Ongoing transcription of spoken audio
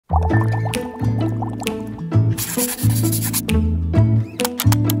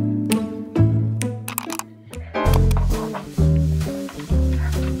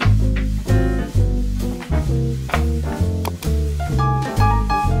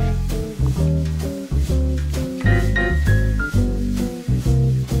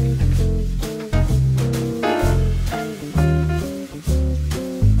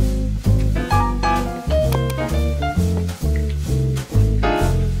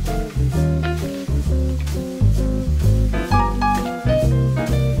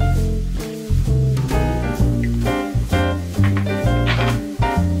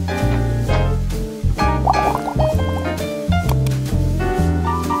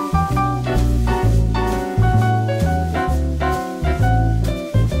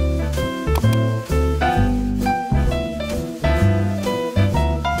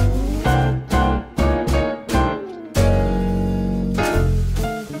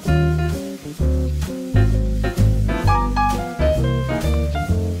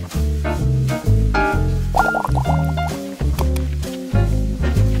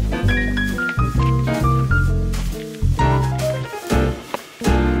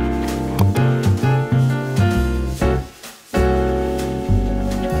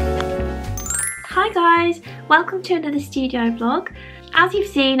welcome to another studio vlog. As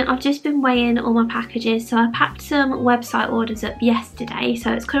you've seen, I've just been weighing all my packages, so I packed some website orders up yesterday,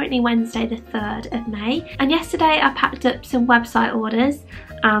 so it's currently Wednesday the 3rd of May, and yesterday I packed up some website orders,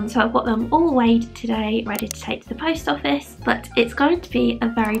 so I've got them all weighed today, ready to take to the post office. But it's going to be a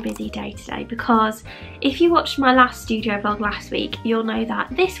very busy day today, because if you watched my last studio vlog last week, you'll know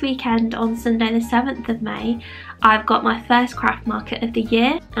that this weekend on Sunday the 7th of May, I've got my first craft market of the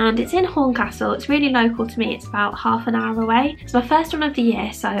year, and it's in Horncastle. It's really local to me, it's about half an hour away. It's my first one of the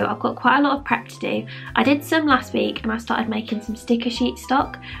year, so I've got quite a lot of prep to do. I did some last week and I started making some sticker sheet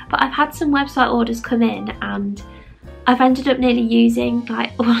stock, but I've had some website orders come in and I've ended up nearly using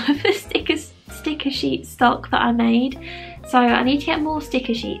like all of the sticker sheet stock that I made. So I need to get more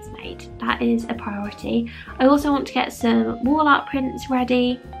sticker sheets made. That is a priority. I also want to get some wall art prints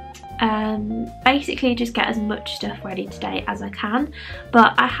ready. Basically just get as much stuff ready today as I can,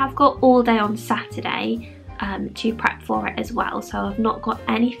 but I have got all day on Saturday to prep for it as well, so I've not got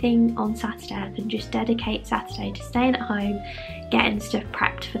anything on Saturday. I can just dedicate Saturday to staying at home, getting stuff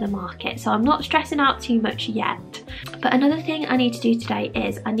prepped for the market, so I'm not stressing out too much yet. But another thing I need to do today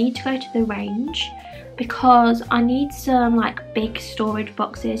is I need to go to the range, because I need some like big storage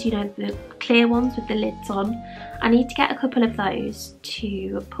boxes, you know, the clear ones with the lids on. I need to get a couple of those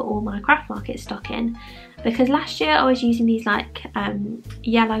to put all my craft market stock in, because last year I was using these like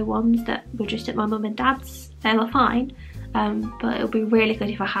yellow ones that were just at my mum and dad's. They were fine, but it would be really good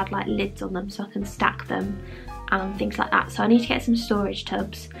if I had like lids on them so I can stack them and things like that. So I need to get some storage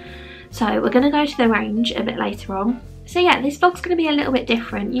tubs. So we're going to go to the range a bit later on. So yeah, this vlog's going to be a little bit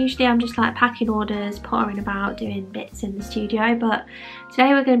different. Usually I'm just like packing orders, pottering about, doing bits in the studio, but today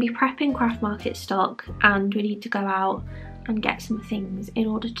we're going to be prepping craft market stock, and we need to go out and get some things in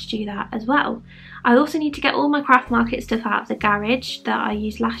order to do that as well. I also need to get all my craft market stuff out of the garage that I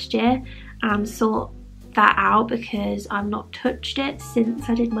used last year and sort that out, because I've not touched it since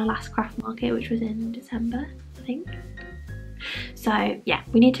I did my last craft market, which was in December, I think. So yeah,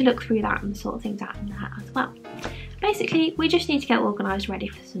 we need to look through that and sort things out in that as well. Basically, we just need to get organised ready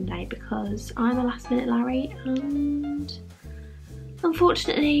for Sunday, because I'm a last minute Larry, and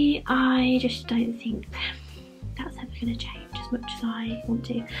unfortunately I just don't think that's ever going to change as much as I want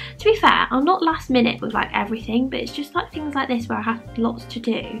to. To be fair, I'm not last minute with like everything, but it's just like things like this where I have lots to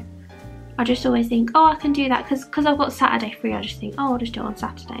do. I just always think, oh, I can do that because I've got Saturday free. I just think, oh, I'll just do it on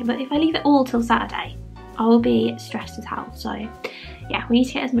Saturday. But if I leave it all till Saturday, I will be stressed as hell. So yeah, we need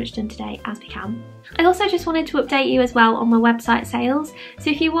to get as much done today as we can. I also just wanted to update you as well on my website sales. So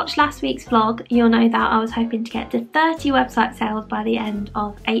if you watched last week's vlog, you'll know that I was hoping to get to 30 website sales by the end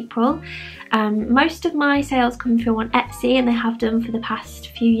of April. Most of my sales come through on Etsy, and they have done for the past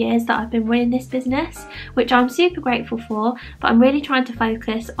few years that I've been running this business, which I'm super grateful for, but I'm really trying to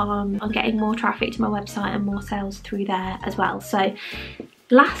focus on getting more traffic to my website and more sales through there as well. So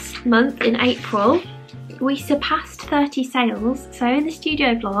last month in April, we surpassed 30 sales. So in the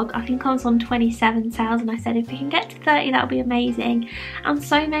studio vlog, I think I was on 27 sales, and I said if we can get to 30, that would be amazing. And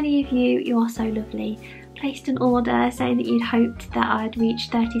so many of you are so lovely, placed an order saying that you'd hoped that I'd reach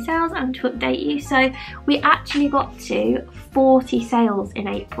 30 sales and to update you. So we actually got to 40 sales in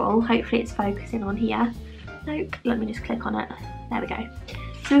April. Hopefully it's focusing on here. Nope, let me just click on it. There we go.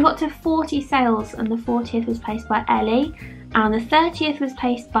 So we got to 40 sales, and the 40th was placed by Ellie, and the 30th was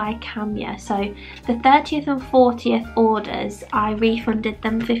placed by Camia. So the 30th and 40th orders, I refunded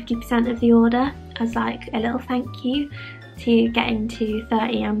them 50% of the order as like a little thank you to getting to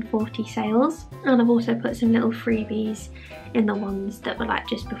 30 and 40 sales. And I've also put some little freebies in the ones that were like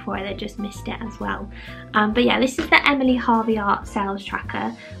just before, they just missed it as well. But yeah, this is the Emily Harvey Art sales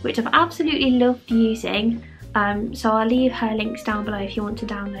tracker, which I've absolutely loved using. So I'll leave her links down below if you want to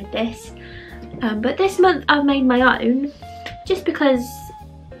download this. But this month I've made my own, just because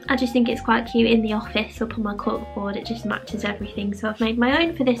I just think it's quite cute in the office up on my corkboard. It just matches everything, so I've made my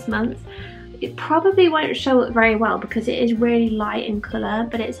own for this month. It probably won't show up very well because it is really light in colour,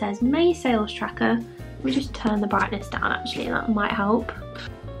 but it says May sales tracker. Let me just turn the brightness down actually, that might help.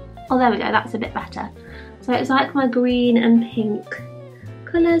 Oh, there we go, that's a bit better. So it's like my green and pink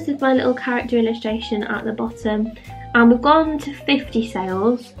colours with my little character illustration at the bottom. And we've gone to 50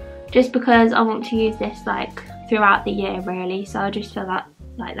 sales just because I want to use this like throughout the year really, so I just feel that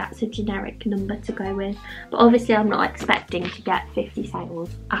like that's a generic number to go with, but obviously I'm not expecting to get 50 sales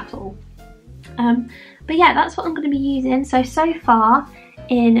at all. But yeah, that's what I'm going to be using. So far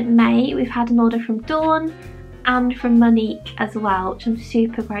in May we've had an order from Dawn and from Monique as well, which I'm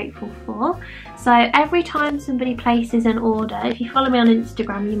super grateful for. So every time somebody places an order, if you follow me on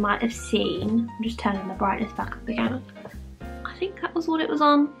Instagram you might have seen, I'm just turning the brightness back up again, I think that was what it was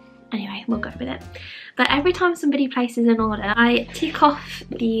on. anyway, we'll go with it. But every time somebody places an order, I tick off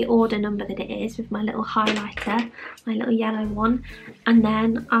the order number that it is with my little highlighter, my little yellow one, and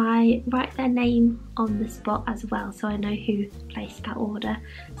then I write their name on the spot as well, so I know who placed that order.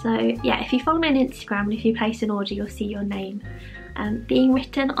 So yeah, if you follow me on Instagram and if you place an order, you'll see your name being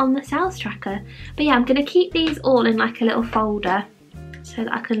written on the sales tracker. But yeah, I'm going to keep these all in like a little folder so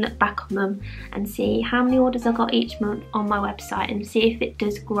that I can look back on them and see how many orders I got each month on my website and see if it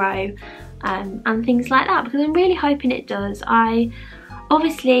does grow and things like that, because I'm really hoping it does. I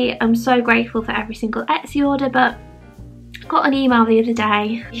obviously am so grateful for every single Etsy order, but I got an email the other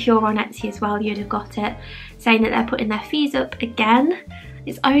day, if you're on Etsy as well you'd have got it, saying that they're putting their fees up again.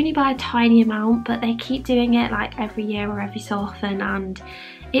 It's only by a tiny amount, but they keep doing it like every year or every so often, and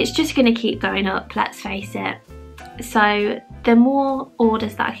it's just going to keep going up, let's face it. So the more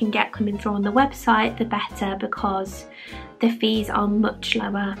orders that I can get coming through on the website, the better, because the fees are much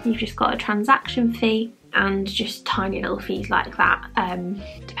lower. You've just got a transaction fee and just tiny little fees like that,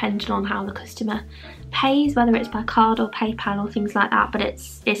 depending on how the customer pays, whether it's by card or PayPal or things like that, but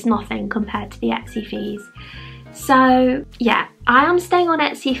it's nothing compared to the Etsy fees. So yeah, I am staying on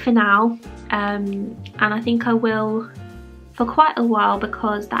Etsy for now, and I think I will for quite a while,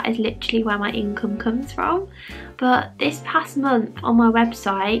 because that is literally where my income comes from. But this past month on my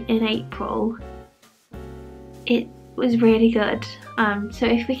website in April, it was really good. So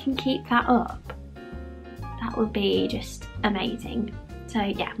if we can keep that up, that would be just amazing. So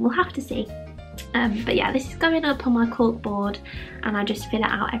yeah, we'll have to see. But yeah, this is going up on my cork board, and I just fill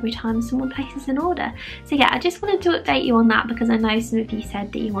it out every time someone places an order. So yeah, I just wanted to update you on that, because I know some of you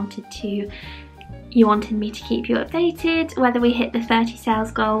said that you wanted me to keep you updated whether we hit the 30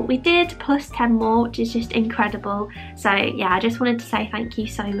 sales goal. We did, plus 10 more, which is just incredible. So yeah, I just wanted to say thank you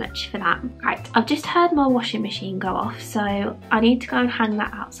so much for that. Right, I've just heard my washing machine go off, so I need to go and hang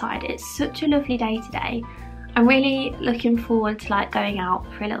that outside. It's such a lovely day today. I'm really looking forward to like going out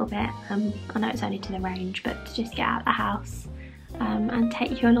for a little bit. I know it's only to the range, but to just get out of the house and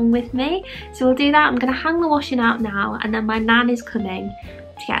take you along with me. So we'll do that. I'm going to hang the washing out now, and then my nan is coming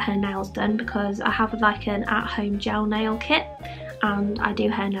to get her nails done, because I have like an at-home gel nail kit and I do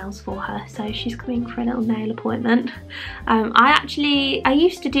her nails for her, so she's coming for a little nail appointment. I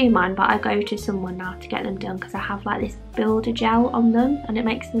used to do mine, but I go to someone now to get them done, because I have like this builder gel on them and it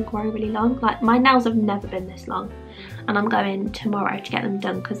makes them grow really long. Like my nails have never been this long, and I'm going tomorrow to get them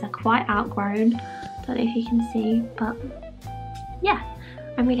done because they're quite outgrown. Don't know if you can see, but yeah,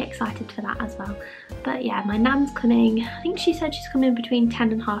 I'm really excited for that as well. But yeah, my nan's coming. I think she said she's coming between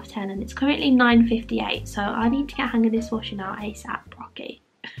 10 and half 10, and it's currently 9:58, so I need to get hanging this washing out ASAP, Rocky.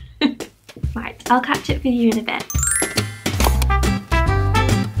 Right, I'll catch up with you in a bit.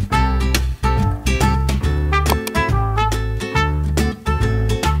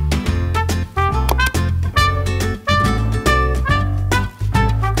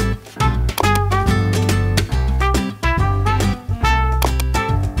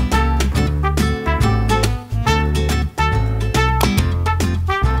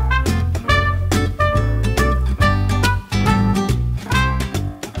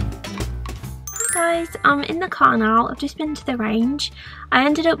 I'm in the car now. I've just been to the range. I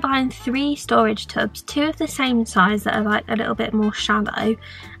ended up buying 3 storage tubs, 2 of the same size that are like a little bit more shallow,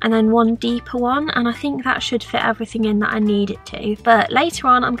 and then 1 deeper one, and I think that should fit everything in that I need it to. But later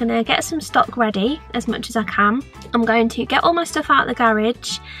on I'm going to get some stock ready as much as I can. I'm going to get all my stuff out of the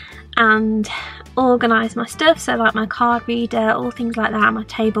garage and organise my stuff, so like my card reader, all things like that, my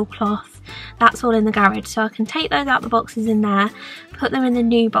tablecloth, that's all in the garage, so I can take those out the boxes in there, put them in the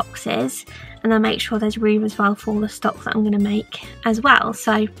new boxes, and then make sure there's room as well for all the stock that I'm going to make as well.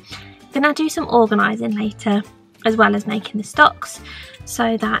 So I'm going to do some organising later, as well as making the stocks,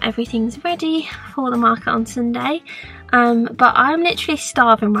 so that everything's ready for the market on Sunday. But I'm literally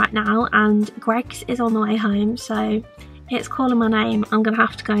starving right now, and Greg's is on the way home, so it's calling my name. I'm going to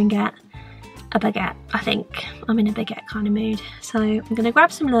have to go and get a baguette. I think I'm in a baguette kind of mood, so I'm going to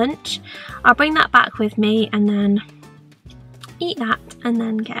grab some lunch. I'll bring that back with me and then eat that, and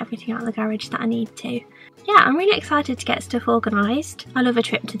then get everything out of the garage that I need to. Yeah, I'm really excited to get stuff organised. I love a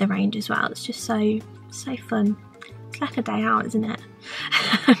trip to the range as well. It's just so fun. It's like a day out, isn't it?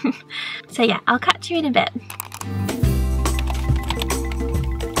 So yeah, I'll catch you in a bit.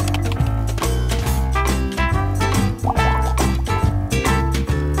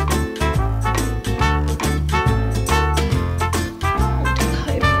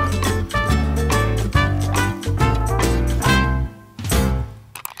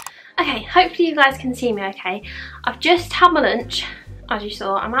 Hopefully you guys can see me okay. I've just had my lunch, as you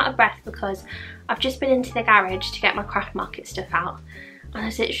saw. I'm out of breath because I've just been into the garage to get my craft market stuff out, And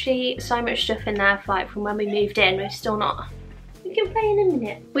there's literally so much stuff in there for, like, from when we moved in. We've still not, we can play in a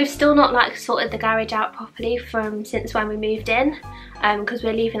minute. We've still not like sorted the garage out properly from since when we moved in, because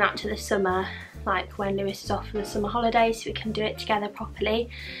we're leaving that to the summer, like when Lewis is off for the summer holidays, so we can do it together properly.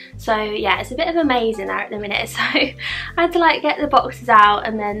 So yeah, it's a bit of a maze in there at the minute, so I had to like get the boxes out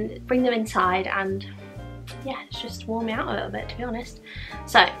and then bring them inside, and yeah, it's just worn me out a little bit, to be honest.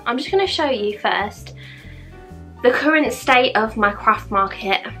 So I'm just going to show you first the current state of my craft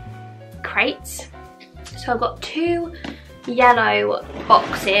market crates. So I've got 2 yellow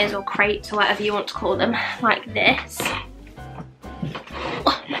boxes or crates or whatever you want to call them, like this.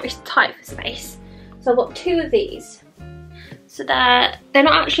 Oh, very tight for space. So I've got 2 of these. So they're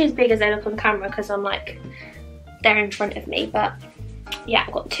not actually as big as they look on camera because I'm like, they're in front of me, but yeah,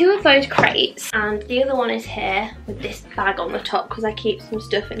 I've got 2 of those crates, and the other one is here with this bag on the top because I keep some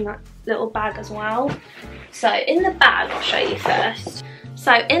stuff in that little bag as well. So in the bag, I'll show you first.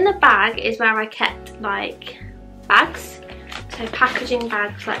 So in the bag is where I kept like bags, so packaging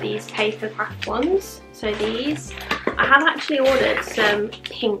bags like these paper craft ones. So these, I have actually ordered some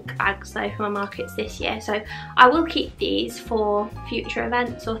pink bags though for my markets this year, so I will keep these for future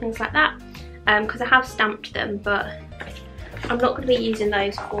events or things like that, because I have stamped them, but I'm not going to be using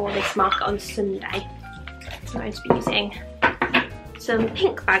those for this market on Sunday. I'm going to be using some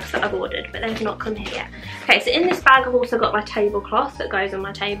pink bags that I've ordered, but they've not come here yet. Okay, so in this bag I've also got my tablecloth that goes on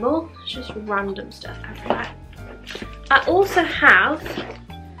my table. It's just random stuff everywhere. I also have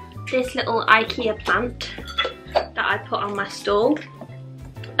this little IKEA plant that I put on my stall.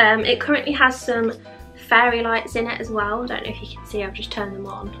 It currently has some fairy lights in it as well. I don't know if you can see, I've just turned them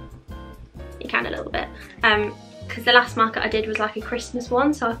on. You can a little bit. Because the last market I did was like a Christmas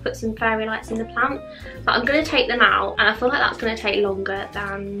one, so I've put some fairy lights in the plant, but I'm going to take them out, and I feel like that's going to take longer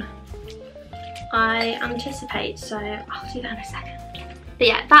than I anticipate, so I'll do that in a second. But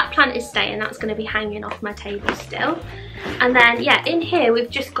yeah, that plant is staying, that's going to be hanging off my table still. And then yeah, in here we've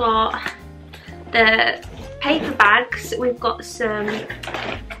just got the paper bags, we've got some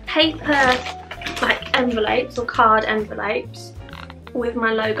paper like envelopes or card envelopes with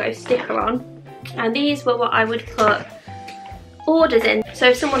my logo sticker on. And these were what I would put orders in. So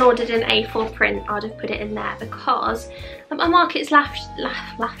if someone ordered an A4 print, I'd have put it in there, because at my markets last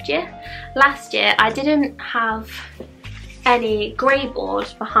year I didn't have any grey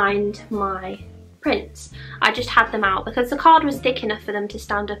board behind my prints. I just had them out because the card was thick enough for them to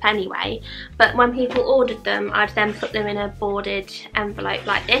stand up anyway, but when people ordered them I'd then put them in a boarded envelope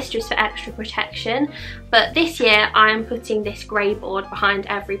like this just for extra protection. But this year I'm putting this grey board behind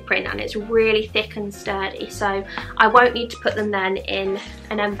every print, and it's really thick and sturdy, so I won't need to put them then in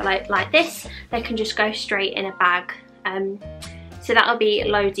an envelope like this. They can just go straight in a bag, so that'll be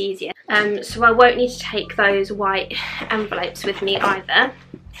loads easier. So I won't need to take those white envelopes with me either.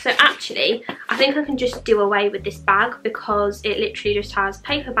 So actually, I think I can just do away with this bag because it literally just has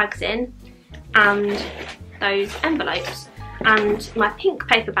paper bags in and those envelopes. And my pink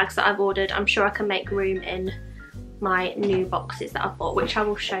paper bags that I've ordered, I'm sure I can make room in my new boxes that I've bought, which I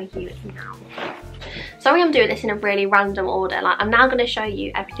will show you now. Sorry I'm doing this in a really random order. Like, I'm now going to show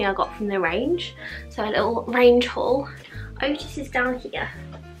you everything I got from the range. So a little range haul. Otis is down here.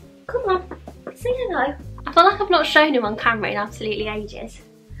 Come on, say hello. I feel like I've not shown him on camera in absolutely ages.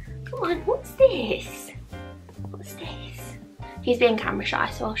 Come on, what's this? What's this? He's being camera shy,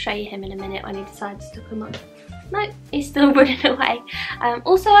 so I'll show you him in a minute when he decides to come up. No, he's still running away.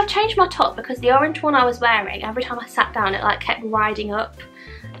 Also, I've changed my top because the orange one I was wearing, every time I sat down it like kept riding up,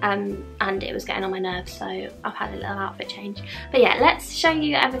 and it was getting on my nerves, so I've had a little outfit change. But yeah, let's show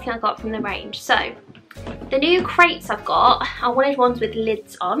you everything I got from the range. So the new crates I've got, I wanted ones with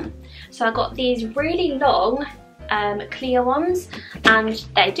lids on, so I got these really long clear ones, and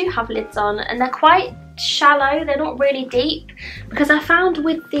they do have lids on, and they're quite shallow, they're not really deep, because I found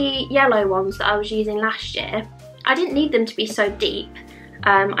with the yellow ones that I was using last year, I didn't need them to be so deep.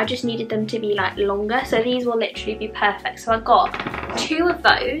 I just needed them to be like longer, so these will literally be perfect. So I got 2 of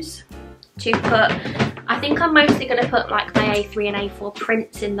those to put, I think I'm mostly going to put like my A3 and A4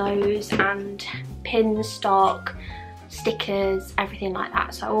 prints in those, and pin stock, stickers, everything like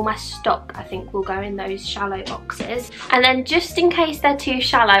that. So all my stock I think will go in those shallow boxes. And then just in case they're too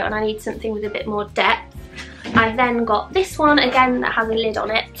shallow and I need something with a bit more depth, I've then got this one again that has a lid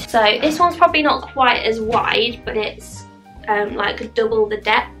on it. So this one's probably not quite as wide, but it's like double the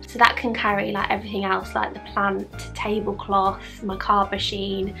depth, so that can carry like everything else, like the plant, tablecloth, my card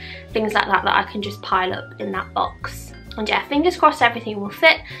machine, things like that, that I can just pile up in that box. And yeah, fingers crossed everything will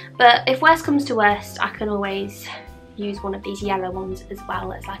fit, but if worst comes to worst I can always use one of these yellow ones as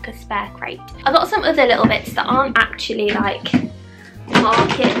well as like a spare crate. I got some other little bits that aren't actually like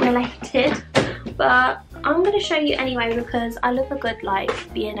market related, but I'm going to show you anyway because I love a good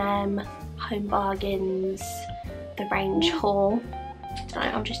like B&M, Home Bargains, the Range haul. So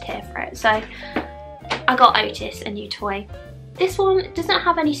I'm just here for it. So I got Otis a new toy. This one doesn't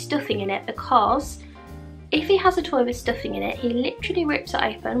have any stuffing in it because if he has a toy with stuffing in it, he literally rips it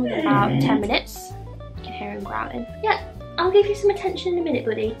open within about 10 minutes. You can hear him growling. Yeah, I'll give you some attention in a minute,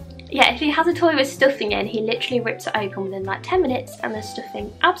 buddy. Yeah, if he has a toy with stuffing in, he literally rips it open within like 10 minutes and there's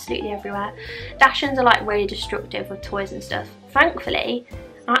stuffing absolutely everywhere. Dachshunds are like really destructive with toys and stuff. Thankfully,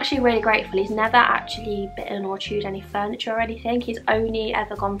 I'm actually really grateful he's never actually bitten or chewed any furniture or anything. He's only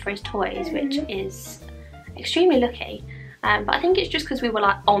ever gone for his toys, which is extremely lucky. But I think it's just because we were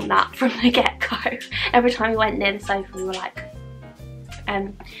like on that from the get-go. Every time we went near the sofa we were like...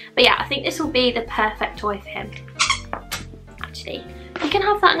 but yeah, I think this will be the perfect toy for him. Actually, you can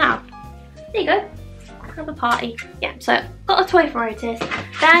have that now. There you go. Have a party. Yeah, so got a toy for Otis.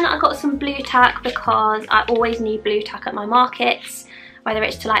 Then I got some blue tack because I always need blue tack at my markets. Whether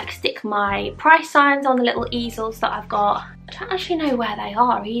it's to like stick my price signs on the little easels that I've got. I don't actually know where they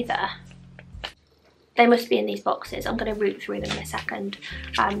are either. They must be in these boxes. I'm going to root through them in a second.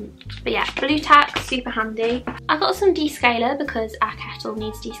 But yeah, blue tack, super handy. I got some descaler because our kettle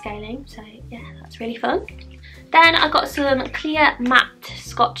needs descaling. So yeah, that's really fun. Then I got some clear matte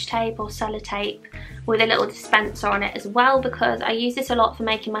scotch tape or sellotape with a little dispenser on it as well because I use this a lot for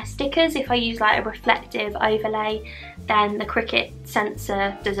making my stickers. If I use like a reflective overlay, then the Cricut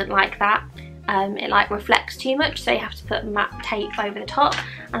sensor doesn't like that. It like reflects too much, so you have to put matte tape over the top,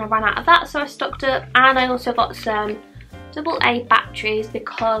 and I ran out of that, so I stocked up. And I also got some AA batteries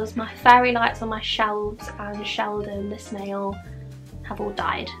because my fairy lights on my shelves and Sheldon the snail have all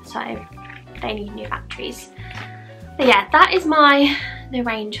died, so they need new batteries. But yeah, that is the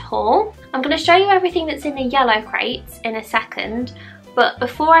Range haul. I'm going to show you everything that's in the yellow crates in a second. But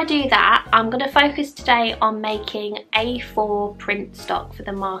before I do that, I'm going to focus today on making A4 print stock for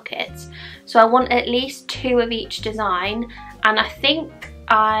the markets. So I want at least 2 of each design, and I think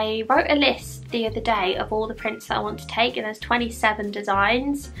I wrote a list the other day of all the prints that I want to take, and there's 27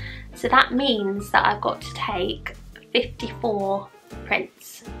 designs. So that means that I've got to take 54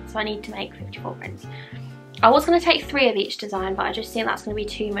 prints. So I need to make 54 prints. I was going to take 3 of each design, but I just think that's going to be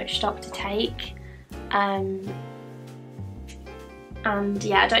too much stock to take. And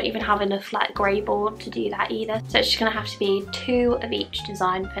yeah, I don't even have enough like grey board to do that either, so it's just going to have to be 2 of each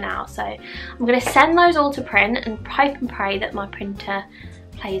design for now. So I'm going to send those all to print and hope and pray that my printer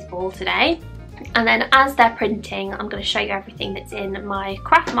plays ball today. And then as they're printing, I'm going to show you everything that's in my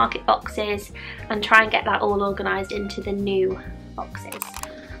craft market boxes and try and get that all organised into the new boxes.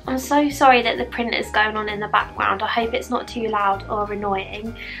 I'm so sorry that the print is going on in the background. I hope it's not too loud or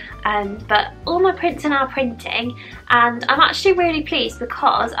annoying. But all my prints are now printing, and I'm actually really pleased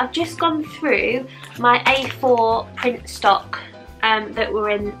because I've just gone through my A4 print stock that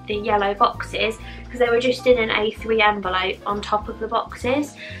were in the yellow boxes, because they were just in an A3 envelope on top of the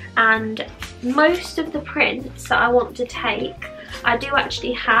boxes, and most of the prints that I want to take I do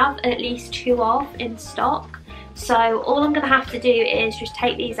actually have at least 2 of in stock. So all I'm going to have to do is just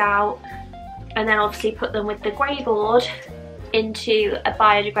take these out and then obviously put them with the grey board into a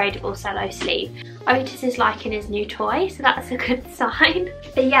biodegradable cello sleeve. Otis is liking his new toy, so that's a good sign.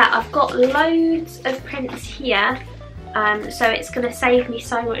 But yeah, I've got loads of prints here, so it's going to save me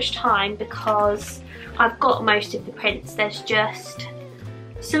so much time because I've got most of the prints. There's just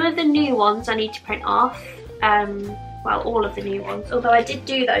some of the new ones I need to print off, well, all of the new ones, although I did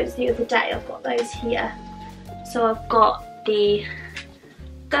do those the other day. I've got those here. So I've got the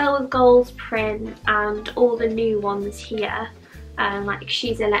Girl with Goals print and all the new ones here, like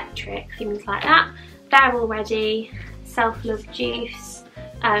She's Electric, things like that. They're all ready. Self-Love Juice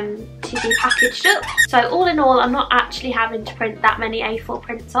to be packaged up. So all in all, I'm not actually having to print that many A4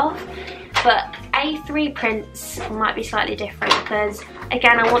 prints off, but A3 prints might be slightly different because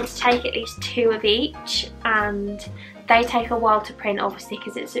again, I want to take at least 2 of each, and they take a while to print obviously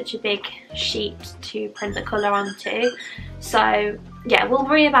because it's such a big sheet to print the colour onto. So yeah, we'll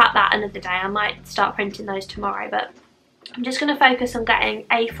worry about that another day. I might start printing those tomorrow, but I'm just going to focus on getting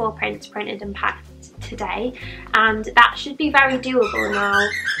A4 prints printed and packed today, and that should be very doable now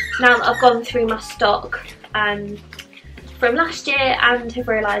that I've gone through my stock from last year and have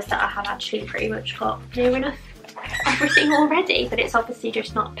realised that I have actually pretty much got near enough everything already, but it's obviously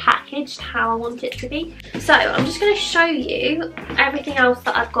just not packaged how I want it to be. So I'm just going to show you everything else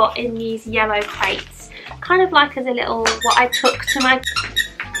that I've got in these yellow crates, kind of like as a little what I took to my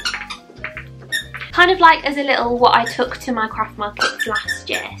kind of like as a little what I took to my craft markets last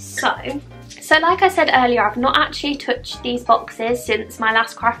year. So like I said earlier, I've not actually touched these boxes since my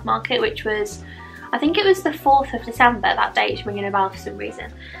last craft market, which was, I think it was the 4th of December. That date's ringing a bell for some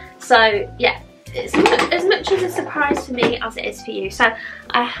reason. So yeah, it's as much as a surprise for me as it is for you. So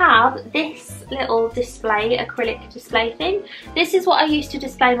I have this little display, acrylic display thing. This is what I used to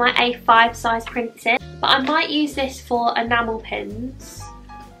display my A5 size prints in, but I might use this for enamel pins,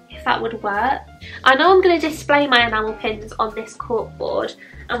 if that would work. I know I'm going to display my enamel pins on this corkboard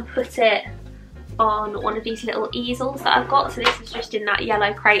and put it on one of these little easels that I've got. So this is just in that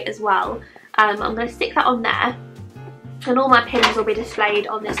yellow crate as well. I'm going to stick that on there, and all my pins will be displayed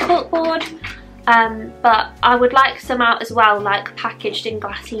on this corkboard. But I would like some out as well, like packaged in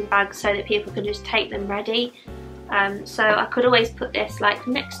glassine bags, so that people can just take them ready. So I could always put this like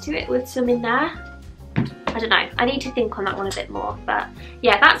next to it with some in there. I don't know, I need to think on that one a bit more, but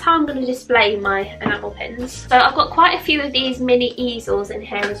yeah, that's how I'm going to display my enamel pins. So I've got quite a few of these mini easels in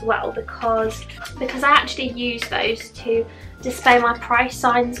here as well, because I actually use those to display my price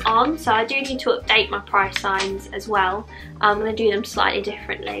signs on. So I do need to update my price signs as well. I'm going to do them slightly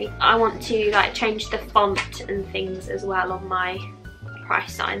differently. I want to like change the font and things as well on my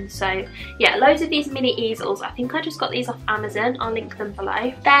price signs. So yeah, loads of these mini easels. I think I just got these off Amazon. I'll link them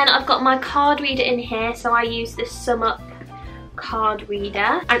below. Then I've got my card reader in here. So I use this Sum Up card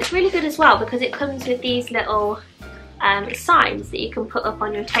reader, and it's really good as well because it comes with these little signs that you can put up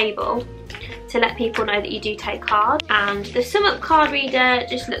on your table to let people know that you do take cards. And the Sum Up card reader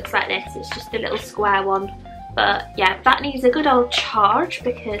just looks like this. It's just a little square one. But yeah, that needs a good old charge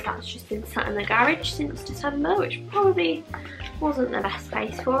because that's just been sat in the garage since December, which probably wasn't the best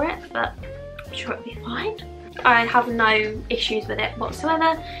space for it, but I'm sure it'll be fine. I have no issues with it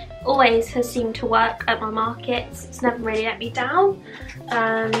whatsoever. Always has seemed to work at my markets. It's never really let me down.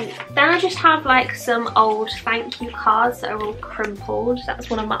 Then I just have like some old thank you cards that are all crumpled. That's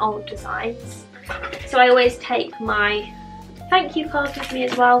one of my old designs. So I always take my thank you cards with me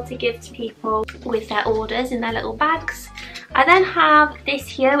as well to give to people with their orders in their little bags. I then have this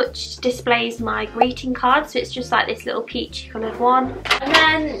here which displays my greeting cards, so it's just like this little peachy coloured one. And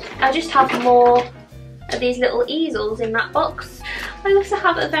then I just have more of these little easels in that box. I also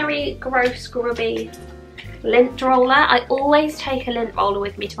have a very gross grubby lint roller. I always take a lint roller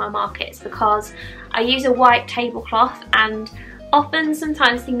with me to my markets because I use a white tablecloth, and often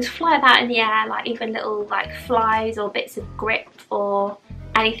sometimes things fly about in the air, like even little like flies or bits of grip or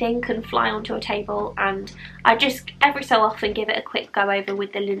anything can fly onto a table, and I just every so often give it a quick go over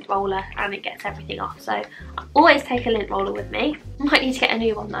with the lint roller and it gets everything off. So I always take a lint roller with me. Might need to get a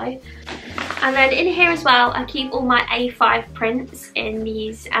new one though. And then in here as well, I keep all my A5 prints in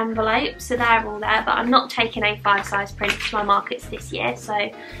these envelopes, so they're all there, but I'm not taking A5 size prints to my markets this year,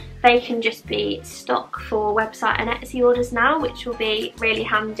 so they can just be stock for website and Etsy orders now, which will be really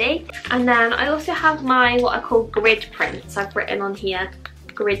handy. And then I also have my what I call grid prints. I've written on here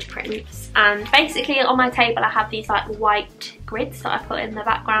grid prints, and basically on my table I have these like white grids that I put in the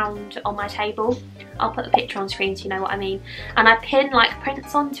background on my table. I'll put a picture on screen so you know what I mean, and I pin like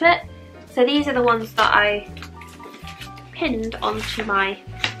prints onto it. So these are the ones that I pinned onto my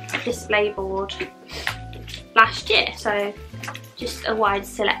display board last year, so just a wide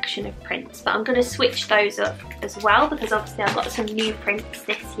selection of prints, but I'm going to switch those up as well because obviously I've got some new prints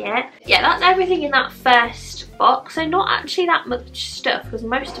this year. Yeah, that's everything in that first box, so not actually that much stuff because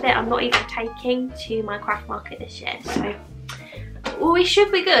most of it I'm not even taking to my craft market this year, so we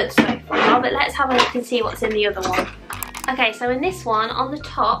should be good so far. But let's have a look and see what's in the other one. Okay, so in this one, on the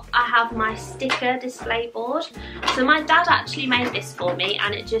top, I have my sticker display board. So my dad actually made this for me,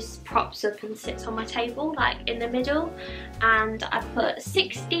 and it just props up and sits on my table, like in the middle. And I put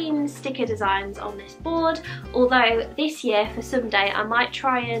 16 sticker designs on this board, although this year, for someday, I might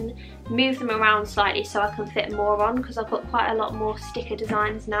try and move them around slightly so I can fit more on, because I've got quite a lot more sticker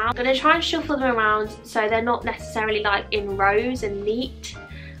designs now. I'm going to try and shuffle them around so they're not necessarily like in rows and neat,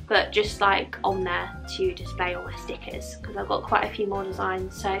 but just like on there to display all my stickers because I've got quite a few more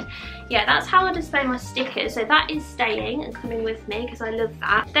designs. So yeah, that's how I display my stickers. So that is staying and coming with me because I love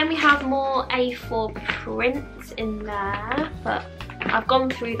that. Then we have more A4 prints in there, but I've gone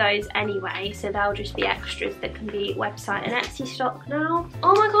through those anyway, so they'll just be extras that can be website and Etsy stock now.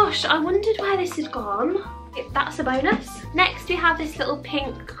 Oh my gosh, I wondered where this had gone. That's a bonus. Next we have this little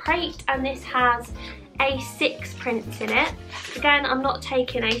pink crate, and this has A6 prints in it. Again, I'm not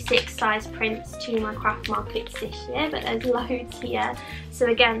taking A6 size prints to my craft markets this year, but there's loads here. So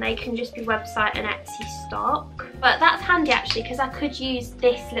again, they can just be website and Etsy stock. But that's handy actually, because I could use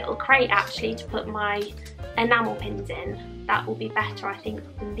this little crate actually to put my enamel pins in. That will be better, I think,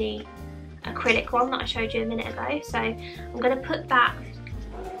 than the acrylic one that I showed you a minute ago. So I'm going to put that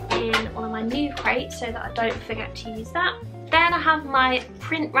in one of my new crates so that I don't forget to use that. Then I have my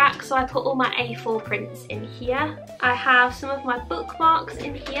print rack, so I put all my A4 prints in here. I have some of my bookmarks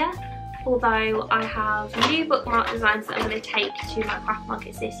in here, although I have new bookmark designs that I'm going to take to my craft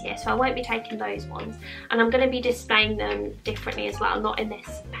markets this year, so I won't be taking those ones. And I'm going to be displaying them differently as well, not in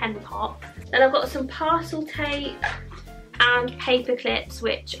this pen pot. Then I've got some parcel tape and paper clips,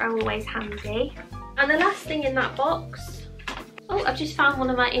 which are always handy. And the last thing in that box, oh, I've just found one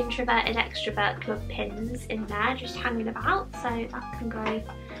of my introverted extrovert club pins in there, just hanging about, so that can go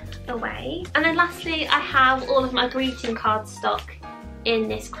away. And then lastly, I have all of my greeting card stock in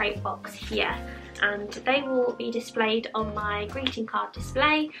this crate box here, and they will be displayed on my greeting card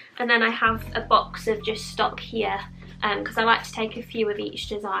display. And then I have a box of just stock here, because I like to take a few of each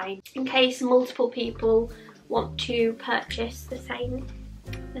design in case multiple people want to purchase the same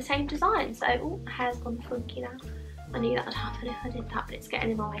design. So, oh, my hair's gone funky now. I knew that would happen if I did that, but it's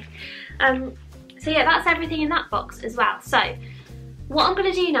getting in my way. So yeah, that's everything in that box as well. So what I'm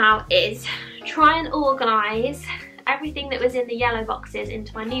going to do now is try and organise everything that was in the yellow boxes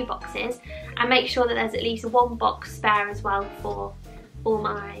into my new boxes, and make sure that there's at least one box spare as well for all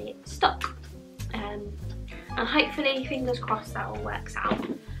my stock. And hopefully, fingers crossed, that all works out.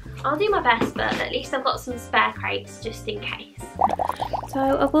 I'll do my best, but at least I've got some spare crates just in case. So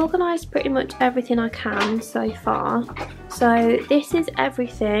I've organised pretty much everything I can so far. So this is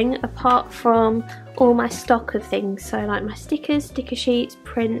everything apart from all my stock of things. So like my stickers, sticker sheets,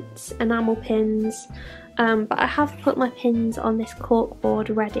 prints, enamel pins. But I have put my pins on this cork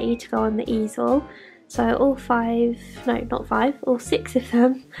board ready to go on the easel. So all all 6 of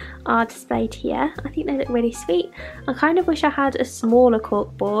them are displayed here. I think they look really sweet. I kind of wish I had a smaller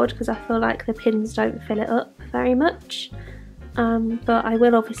cork board because I feel like the pins don't fill it up very much. But I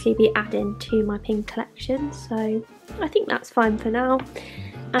will obviously be adding to my pin collection, so I think that's fine for now.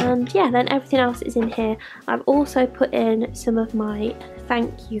 And yeah, then everything else is in here. I've also put in some of my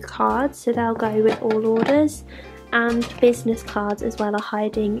thank you cards, so they'll go with all orders. And business cards as well are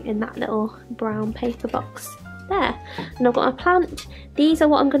hiding in that little brown paper box there. And I've got a plant. These are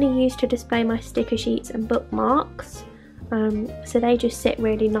what I'm going to use to display my sticker sheets and bookmarks. So they just sit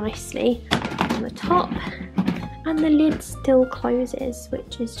really nicely on the top. And the lid still closes,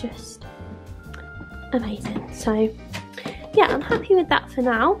 which is just amazing. So yeah, I'm happy with that for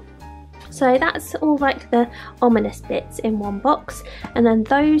now. So that's all like the ominous bits in one box, and then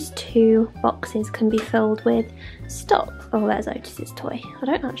those 2 boxes can be filled with stock. Oh, there's Otis's toy. I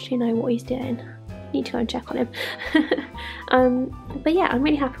don't actually know what he's doing. Need to go and check on him. But yeah, I'm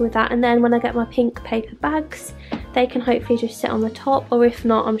really happy with that. And then when I get my pink paper bags, they can hopefully just sit on the top, or if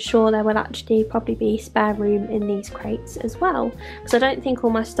not, I'm sure there will actually probably be spare room in these crates as well, because I don't think all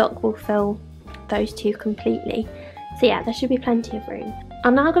my stock will fill those 2 completely. So yeah, there should be plenty of room.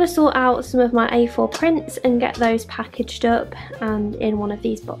 I'm now going to sort out some of my A4 prints and get those packaged up and in one of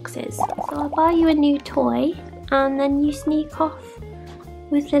these boxes. So I'll buy you a new toy and then you sneak off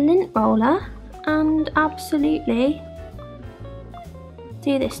with the lint roller and absolutely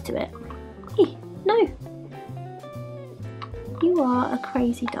do this to it. Hey, no! You are a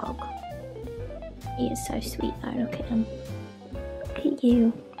crazy dog. He is so sweet though, look at him. Look at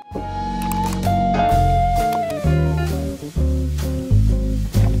you.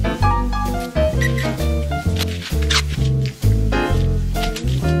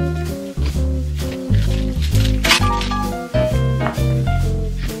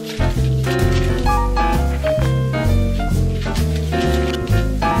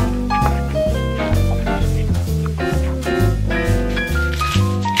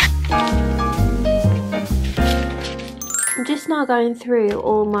 Now going through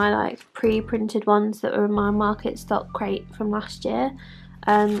all my like pre-printed ones that were in my market stock crate from last year,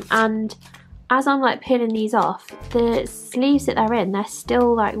 and as I'm like peeling these off, the sleeves that they're in, they're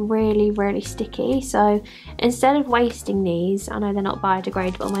still like really sticky. So instead of wasting these, I know they're not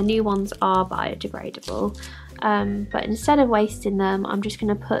biodegradable, my new ones are biodegradable, but instead of wasting them, I'm just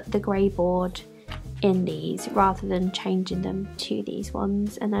going to put the grey board in these rather than changing them to these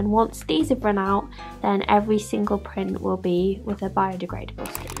ones. And then once these have run out, then every single print will be with a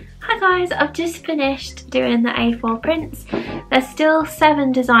biodegradable sleeve. Hi guys, I've just finished doing the A4 prints. There's still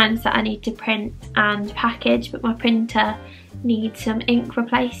 7 designs that I need to print and package, but my printer needs some ink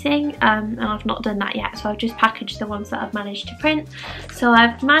replacing, and I've not done that yet, so I've just packaged the ones that I've managed to print. So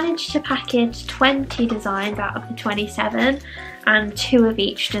I've managed to package 20 designs out of the 27 and 2 of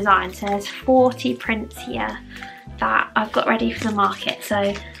each design, so there's 40 prints here that I've got ready for the market.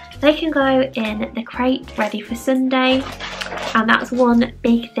 So they can go in the crate ready for Sunday, and that's one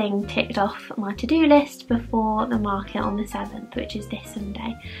big thing ticked off my to-do list before the market on the 7th, which is this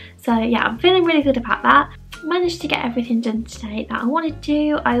Sunday. So yeah, I'm feeling really good about that. Managed to get everything done today that I wanted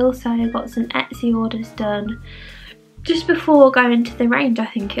to. I also got some Etsy orders done just before going to the range, I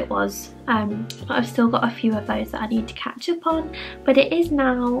think it was. I've still got a few of those that I need to catch up on, but it is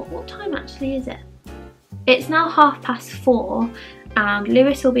now, what time actually is it? It's now 4:30 and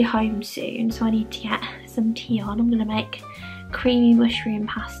Lewis will be home soon, so I need to get some tea on. I'm going to make creamy mushroom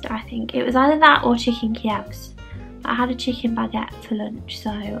pasta, I think. It was either that or chicken Kievs. I had a chicken baguette for lunch,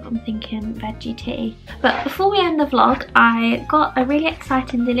 so I'm thinking veggie tea. But before we end the vlog, I got a really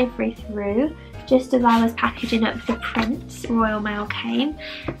exciting delivery through just as I was packaging up the prints. Royal Mail came,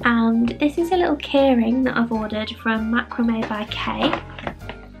 and this is a little keyring that I've ordered from Macrame by Kay.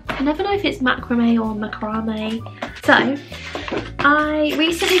 I never know if it's macrame or macrame. So I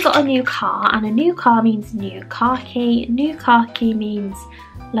recently got a new car, and a new car means new car key. New car key means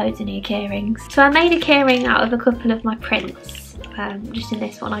loads of new keyrings. So I made a keyring out of a couple of my prints. Just in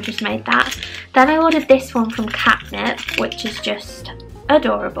this one I just made that. Then I ordered this one from Catnip, which is just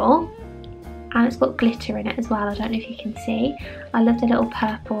adorable. And it's got glitter in it as well, I don't know if you can see. I love the little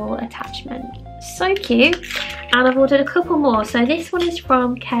purple attachment. So cute. And I've ordered a couple more. So this one is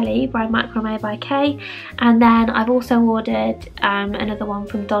from Kelly by Macrame by Kay. And then I've also ordered another one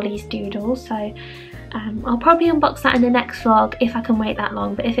from Dolly's Doodles. So I'll probably unbox that in the next vlog if I can wait that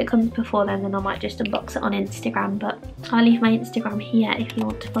long. But if it comes before then I might just unbox it on Instagram. But I'll leave my Instagram here if you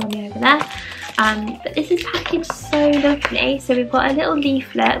want to follow me over there. But this is packaged so lovely. So we've got a little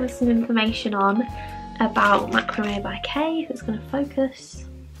leaflet with some information on about Macrame by Kay, if it's going to focus.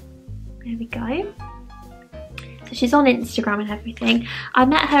 There we go. So she's on Instagram and everything. I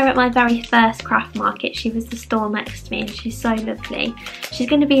met her at my very first craft market. She was the stall next to me, and she's so lovely. She's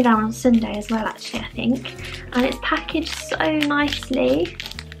going to be there on Sunday as well, actually, I think. And it's packaged so nicely.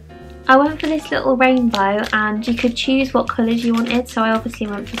 I went for this little rainbow, and you could choose what colours you wanted. So I obviously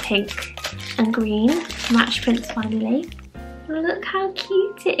went for pink and green to match Prince Finally. Oh, look how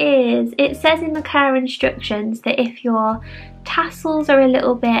cute it is. It says in the care instructions that if your tassels are a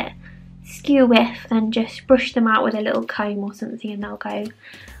little bit skew-whiff, then just brush them out with a little comb or something and they'll go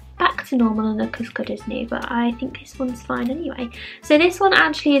back to normal and look as good as new. But I think this one's fine anyway. So this one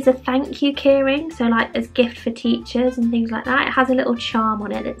actually is a thank you keyring, so like as gift for teachers and things like that. It has a little charm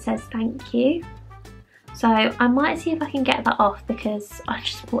on it that says thank you. So I might see if I can get that off, because I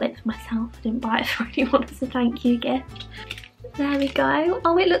just bought it for myself. I didn't buy it for anyone as a thank you gift. There we go.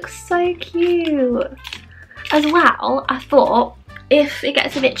 Oh, it looks so cute. As well, I thought if it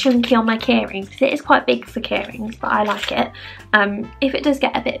gets a bit chunky on my keyrings, because it is quite big for keyrings, but I like it. If it does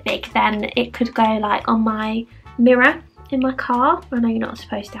get a bit big, then it could go like on my mirror in my car. I know you're not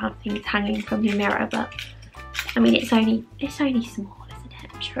supposed to have things hanging from your mirror, but I mean it's only small, isn't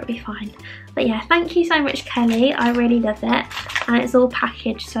it? I'm sure it'll be fine. But yeah, thank you so much, Kelly. I really love it, and it's all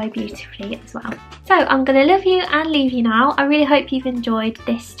packaged so beautifully as well. So I'm going to love you and leave you now. I really hope you've enjoyed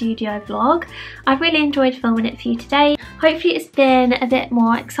this studio vlog. I've really enjoyed filming it for you today. Hopefully it's been a bit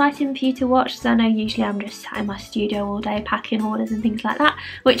more exciting for you to watch, because I know usually I'm just sat in my studio all day packing orders and things like that,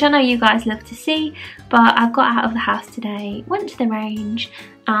 which I know you guys love to see. But I've got out of the house today, went to the range,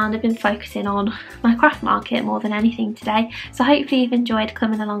 and I've been focusing on my craft market more than anything today. So hopefully you've enjoyed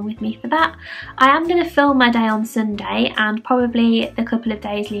coming along with me for that. I am going to film my day on Sunday and probably the couple of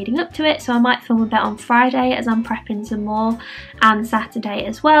days leading up to it, so I might film a bit on Friday as I'm prepping some more, and Saturday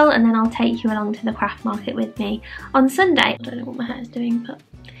as well, and then I'll take you along to the craft market with me on Sunday. I don't know what my hair is doing, but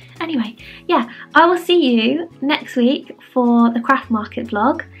anyway, yeah, I will see you next week for the craft market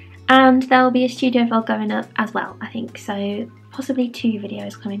vlog, and there will be a studio vlog going up as well, I think, so possibly 2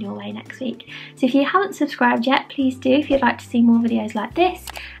 videos coming your way next week. So if you haven't subscribed yet, please do if you'd like to see more videos like this.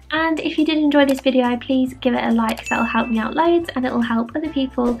 And if you did enjoy this video, please give it a like, because that will help me out loads, and it will help other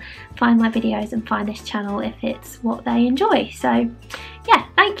people find my videos and find this channel if it's what they enjoy. So yeah,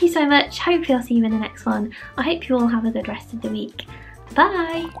 thank you so much. Hopefully I'll see you in the next one. I hope you all have a good rest of the week.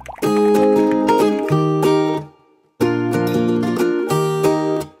 Bye!